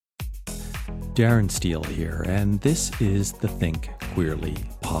Darren Steele here, and this is the Think Queerly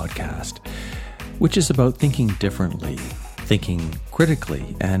podcast, which is about thinking differently, thinking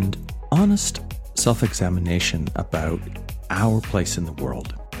critically, and honest self-examination about our place in the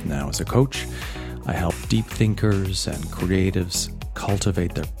world. Now, as a coach, I help deep thinkers and creatives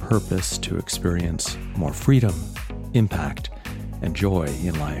cultivate their purpose to experience more freedom, impact, and joy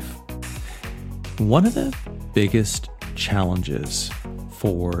in life. One of the biggest challenges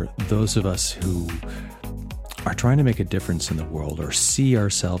for those of us who are trying to make a difference in the world or see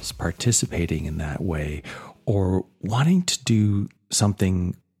ourselves participating in that way or wanting to do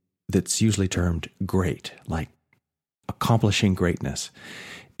something that's usually termed great, like accomplishing greatness,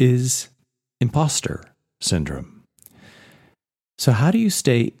 is imposter syndrome. So how do you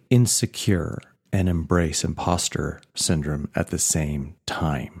stay insecure and embrace imposter syndrome at the same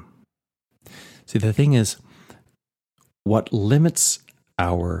time? See, the thing is, what limits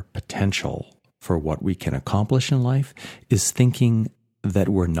our potential for what we can accomplish in life is thinking that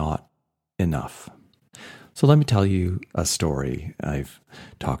we're not enough. So let me tell you a story. I've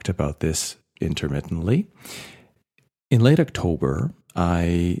talked about this intermittently. In late October,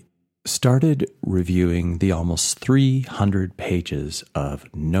 I started reviewing the almost 300 pages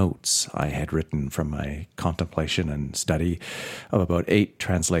of notes I had written from my contemplation and study of about 8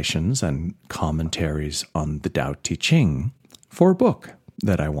 translations and commentaries on the Tao Te Ching for a book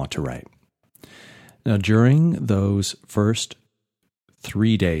that I want to write. Now, during those first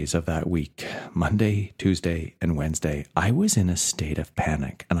 3 days of that week, Monday, Tuesday, and Wednesday, I was in a state of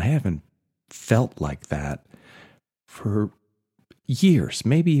panic, and I haven't felt like that for years,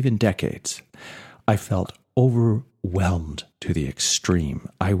 maybe even decades. I felt overwhelmed to the extreme.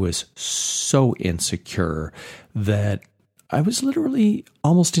 I was so insecure that I was literally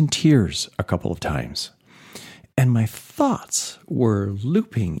almost in tears a couple of times. And my thoughts were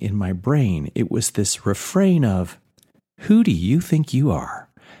looping in my brain. It was this refrain of, who do you think you are?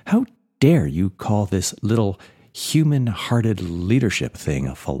 How dare you call this little human-hearted leadership thing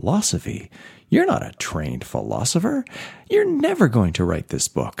a philosophy? You're not a trained philosopher. You're never going to write this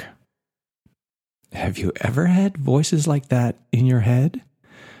book. Have you ever had voices like that in your head?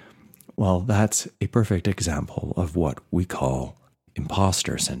 Well, that's a perfect example of what we call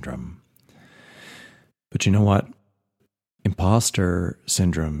imposter syndrome. But you know what? Imposter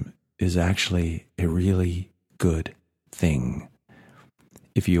syndrome is actually a really good thing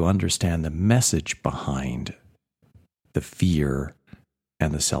if you understand the message behind the fear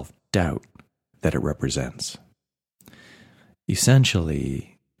and the self-doubt that it represents.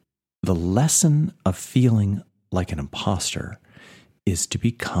 Essentially, the lesson of feeling like an imposter is to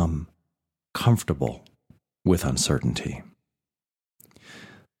become comfortable with uncertainty.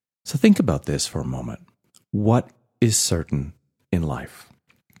 So think about this for a moment. What is certain in life?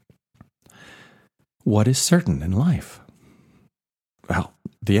 What is certain in life? Well,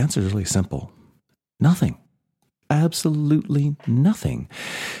 the answer is really simple. Nothing. Absolutely nothing.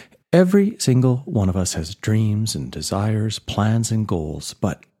 Every single one of us has dreams and desires, plans and goals,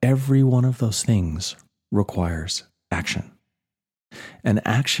 but every one of those things requires action. And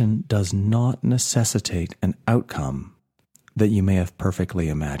action does not necessitate an outcome that you may have perfectly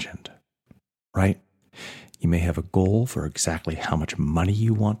imagined, right? You may have a goal for exactly how much money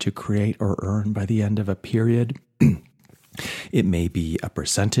you want to create or earn by the end of a period. It may be a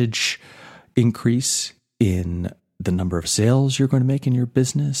percentage increase in the number of sales you're going to make in your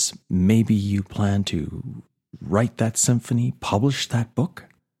business. Maybe you plan to write that symphony, publish that book,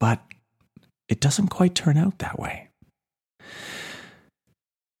 but it doesn't quite turn out that way.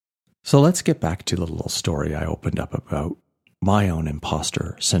 So let's get back to the little story I opened up about my own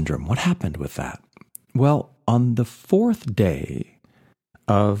imposter syndrome. What happened with that? Well, on the 4th day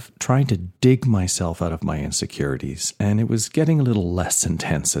of trying to dig myself out of my insecurities, and it was getting a little less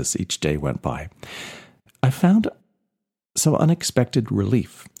intense as each day went by, I found some unexpected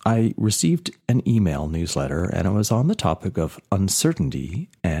relief. I received an email newsletter, and it was on the topic of uncertainty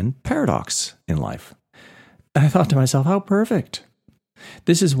and paradox in life. And I thought to myself, how perfect.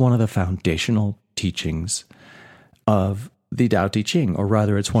 This is one of the foundational teachings of the Tao Te Ching, or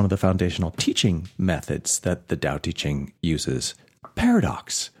rather, it's one of the foundational teaching methods that the Tao Te Ching uses,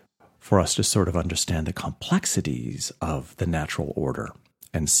 paradox, for us to sort of understand the complexities of the natural order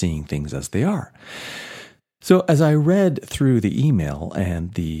and seeing things as they are. So as I read through the email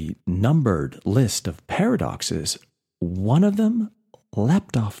and the numbered list of paradoxes, one of them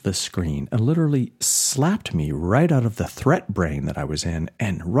leapt off the screen and literally slapped me right out of the threat brain that I was in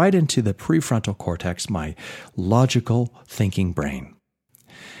and right into the prefrontal cortex, my logical thinking brain.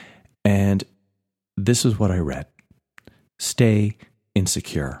 And this is what I read. Stay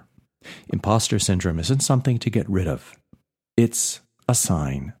insecure. Imposter syndrome isn't something to get rid of. It's a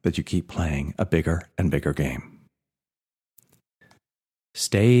sign that you keep playing a bigger and bigger game.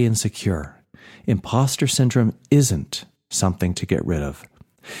 Stay insecure. Imposter syndrome isn't something to get rid of.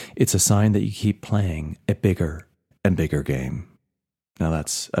 It's a sign that you keep playing a bigger and bigger game. Now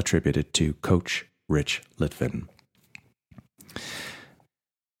that's attributed to Coach Rich Litvin.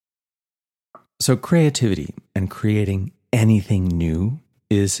 So creativity and creating anything new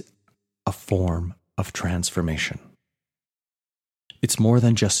is a form of transformation. It's more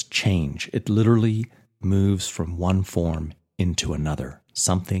than just change. It literally moves from one form into another,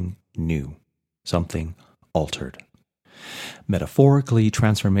 something new, something altered. Metaphorically,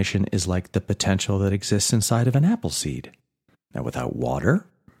 transformation is like the potential that exists inside of an apple seed. Now, without water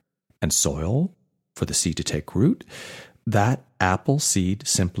and soil for the seed to take root, that apple seed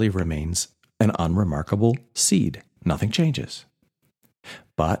simply remains an unremarkable seed. Nothing changes.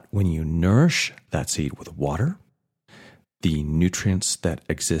 But when you nourish that seed with water, the nutrients that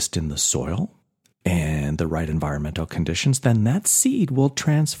exist in the soil, and the right environmental conditions, then that seed will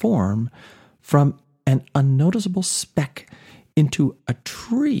transform from an unnoticeable speck into a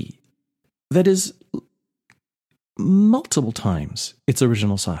tree that is multiple times its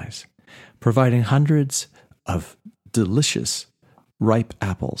original size, providing hundreds of delicious, ripe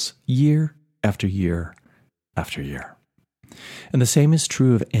apples year after year after year. And the same is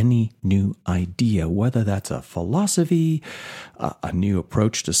true of any new idea, whether that's a philosophy, a new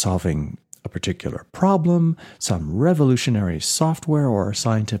approach to solving a particular problem, some revolutionary software, or a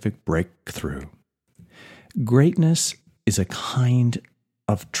scientific breakthrough. Greatness is a kind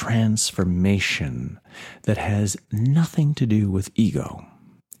of transformation that has nothing to do with ego.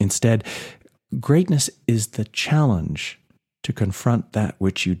 Instead, greatness is the challenge to confront that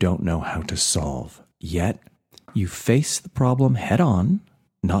which you don't know how to solve. Yet, you face the problem head on,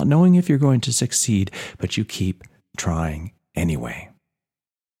 not knowing if you're going to succeed, but you keep trying anyway.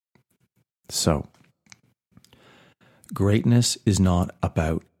 So, greatness is not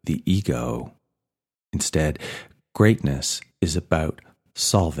about the ego. Instead, greatness is about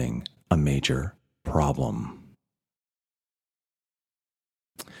solving a major problem.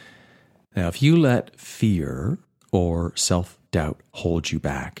 Now, if you let fear or self-doubt hold you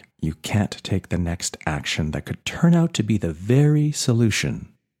back, you can't take the next action that could turn out to be the very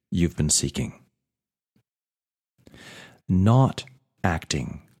solution you've been seeking. Not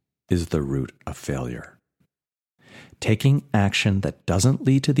acting is the root of failure. Taking action that doesn't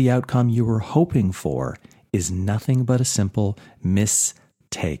lead to the outcome you were hoping for is nothing but a simple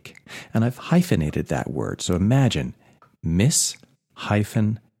mistake. And I've hyphenated that word. So imagine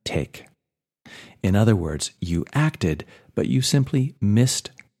miss-take. In other words, you acted, but you simply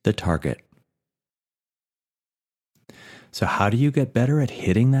missed the target. So how do you get better at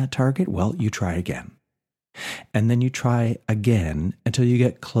hitting that target? Well, you try again. And then you try again until you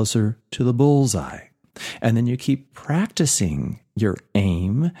get closer to the bullseye. And then you keep practicing your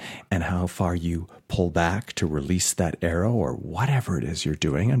aim and how far you pull back to release that arrow or whatever it is you're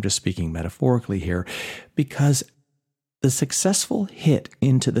doing. I'm just speaking metaphorically here, because the successful hit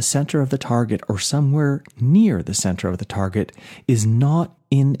into the center of the target or somewhere near the center of the target is not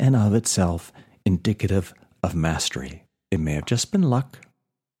in and of itself indicative of mastery. It may have just been luck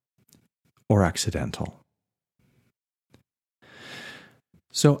or accidental.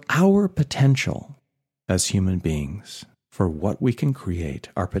 So our potential as human beings for what we can create,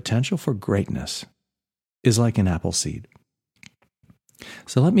 our potential for greatness, is like an apple seed.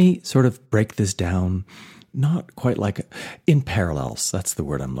 So let me sort of break this down, not quite like in parallels. That's the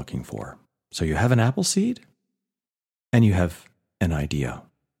word I'm looking for. So you have an apple seed and you have an idea.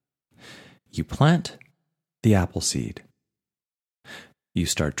 You plant the apple seed. You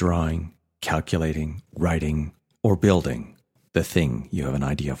start drawing, calculating, writing, or building the thing you have an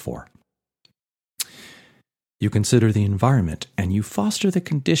idea for. You consider the environment and you foster the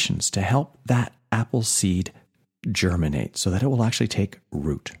conditions to help that apple seed germinate so that it will actually take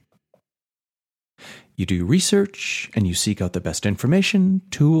root. You do research and you seek out the best information,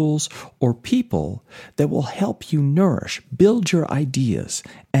 tools, or people that will help you nourish, build your ideas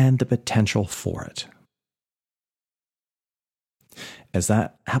and the potential for it. As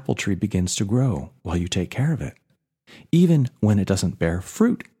that apple tree begins to grow while you take care of it, even when it doesn't bear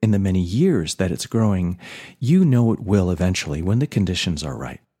fruit in the many years that it's growing, you know it will eventually when the conditions are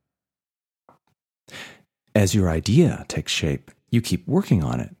right. As your idea takes shape, you keep working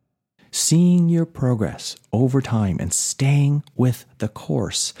on it, seeing your progress over time and staying with the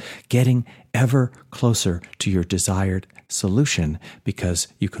course, getting ever closer to your desired solution because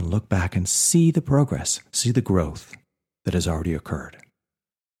you can look back and see the progress, see the growth that has already occurred.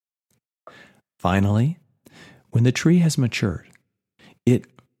 Finally, when the tree has matured, it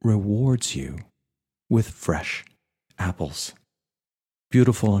rewards you with fresh apples,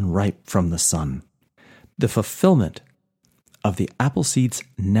 beautiful and ripe from the sun, the fulfillment of the apple seed's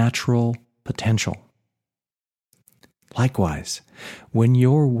natural potential. Likewise, when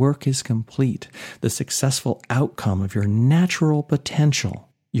your work is complete, the successful outcome of your natural potential,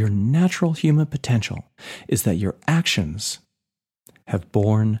 your natural human potential, is that your actions have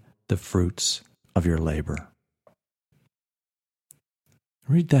borne the fruits of your labor.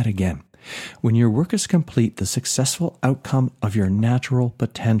 Read that again. When your work is complete, the successful outcome of your natural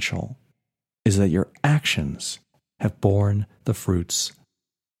potential is that your actions have borne the fruits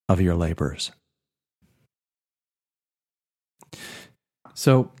of your labors.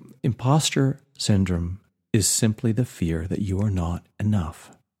 So, imposter syndrome is simply the fear that you are not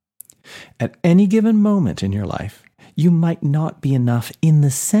enough. At any given moment in your life, you might not be enough in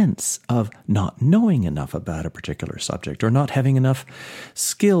the sense of not knowing enough about a particular subject or not having enough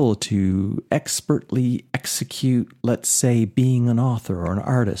skill to expertly execute, let's say, being an author or an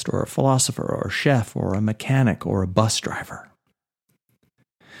artist or a philosopher or a chef or a mechanic or a bus driver.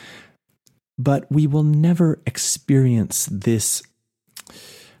 But we will never experience this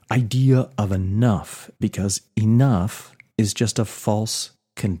idea of enough because enough is just a false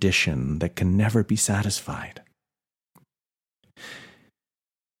condition that can never be satisfied.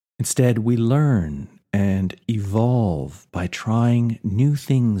 Instead, we learn and evolve by trying new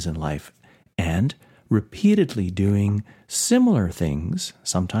things in life and repeatedly doing similar things,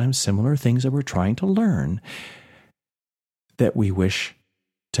 sometimes similar things that we're trying to learn, that we wish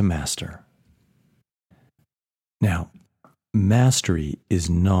to master. Now, mastery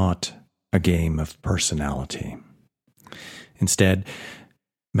is not a game of personality. Instead,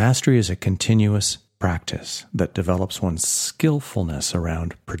 mastery is a continuous practice that develops one's skillfulness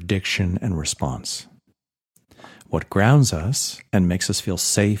around prediction and response. What grounds us and makes us feel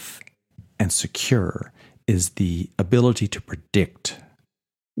safe and secure is the ability to predict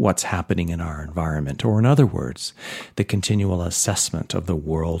what's happening in our environment, or in other words, the continual assessment of the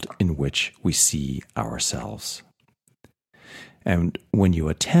world in which we see ourselves. And when you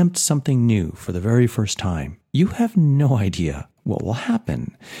attempt something new for the very first time, you have no idea what will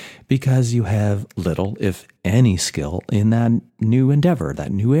happen because you have little, if any, skill in that new endeavor,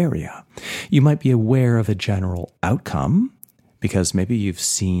 that new area. You might be aware of a general outcome because maybe you've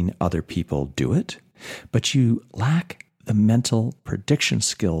seen other people do it, but you lack the mental prediction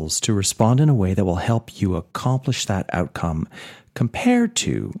skills to respond in a way that will help you accomplish that outcome compared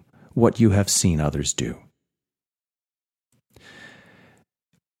to what you have seen others do.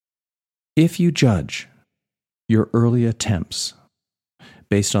 If you judge your early attempts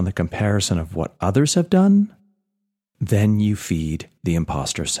based on the comparison of what others have done, then you feed the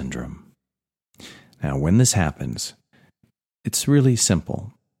imposter syndrome. Now, when this happens, it's really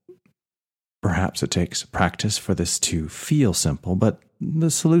simple. Perhaps it takes practice for this to feel simple, but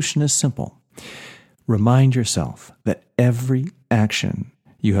the solution is simple. Remind yourself that every action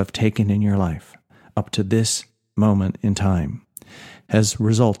you have taken in your life up to this moment in time has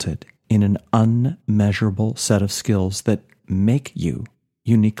resulted in an unmeasurable set of skills that make you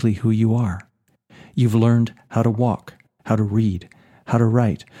uniquely who you are. You've learned how to walk, how to read, how to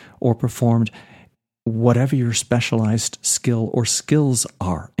write, or performed whatever your specialized skill or skills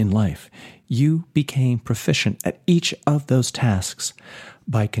are in life. You became proficient at each of those tasks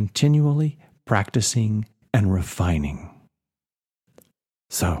by continually practicing and refining.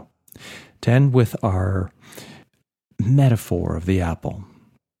 So, to end with our metaphor of the apple,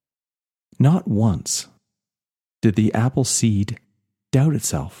 not once did the apple seed doubt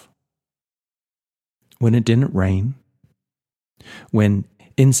itself. When it didn't rain, when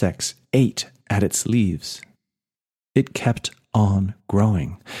insects ate at its leaves, it kept on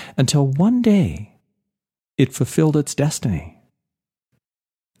growing until one day it fulfilled its destiny.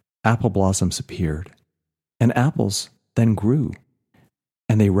 Apple blossoms appeared, and apples then grew,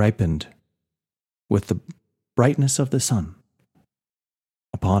 and they ripened with the brightness of the sun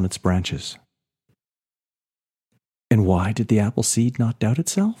upon its branches. And why did the apple seed not doubt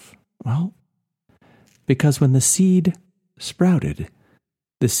itself? Well, because when the seed sprouted,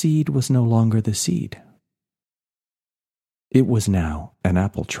 the seed was no longer the seed. It was now an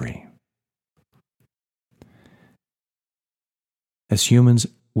apple tree. As humans,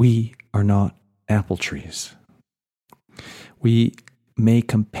 we are not apple trees. We may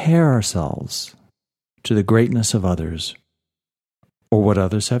compare ourselves to the greatness of others or what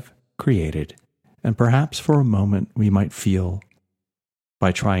others have created, and perhaps for a moment we might feel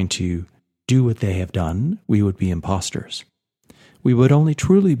by trying to do what they have done, we would be imposters. We would only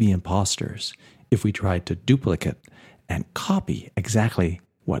truly be imposters if we tried to duplicate and copy exactly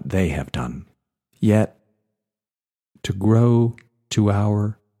what they have done. Yet, to grow to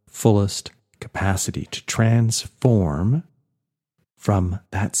our fullest capacity to transform from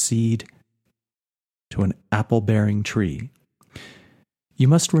that seed to an apple-bearing tree, you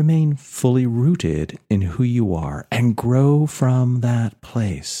must remain fully rooted in who you are and grow from that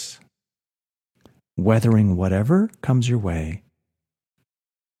place, weathering whatever comes your way,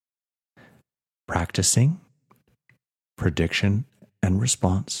 practicing prediction and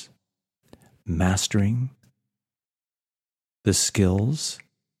response, mastering the skills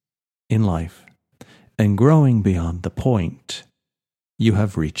in life, and growing beyond the point you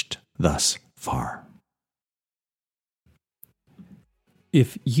have reached thus far.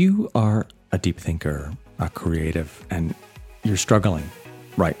 If you are a deep thinker, a creative, and you're struggling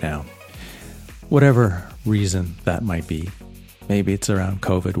right now, whatever reason that might be, maybe it's around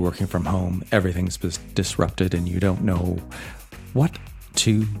COVID, working from home, everything's disrupted and you don't know what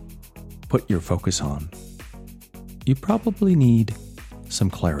to put your focus on, you probably need some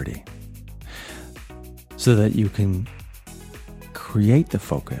clarity so that you can create the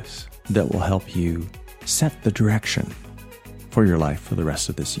focus that will help you set the direction for your life for the rest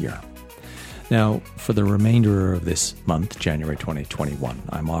of this year. Now, for the remainder of this month, January 2021,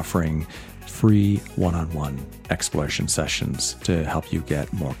 I'm offering free one-on-one exploration sessions to help you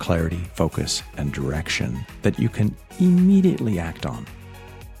get more clarity, focus, and direction that you can immediately act on.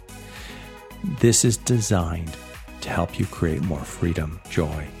 This is designed to help you create more freedom,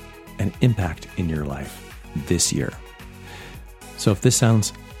 joy, and impact in your life this year. So if this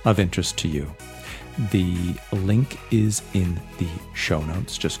sounds of interest to you, the link is in the show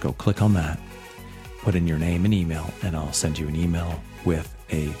notes. Just go click on that, put in your name and email, and I'll send you an email with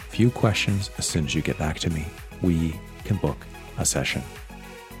a few questions. As soon as you get back to me, we can book a session.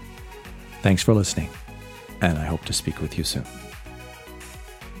 Thanks for listening, and I hope to speak with you soon.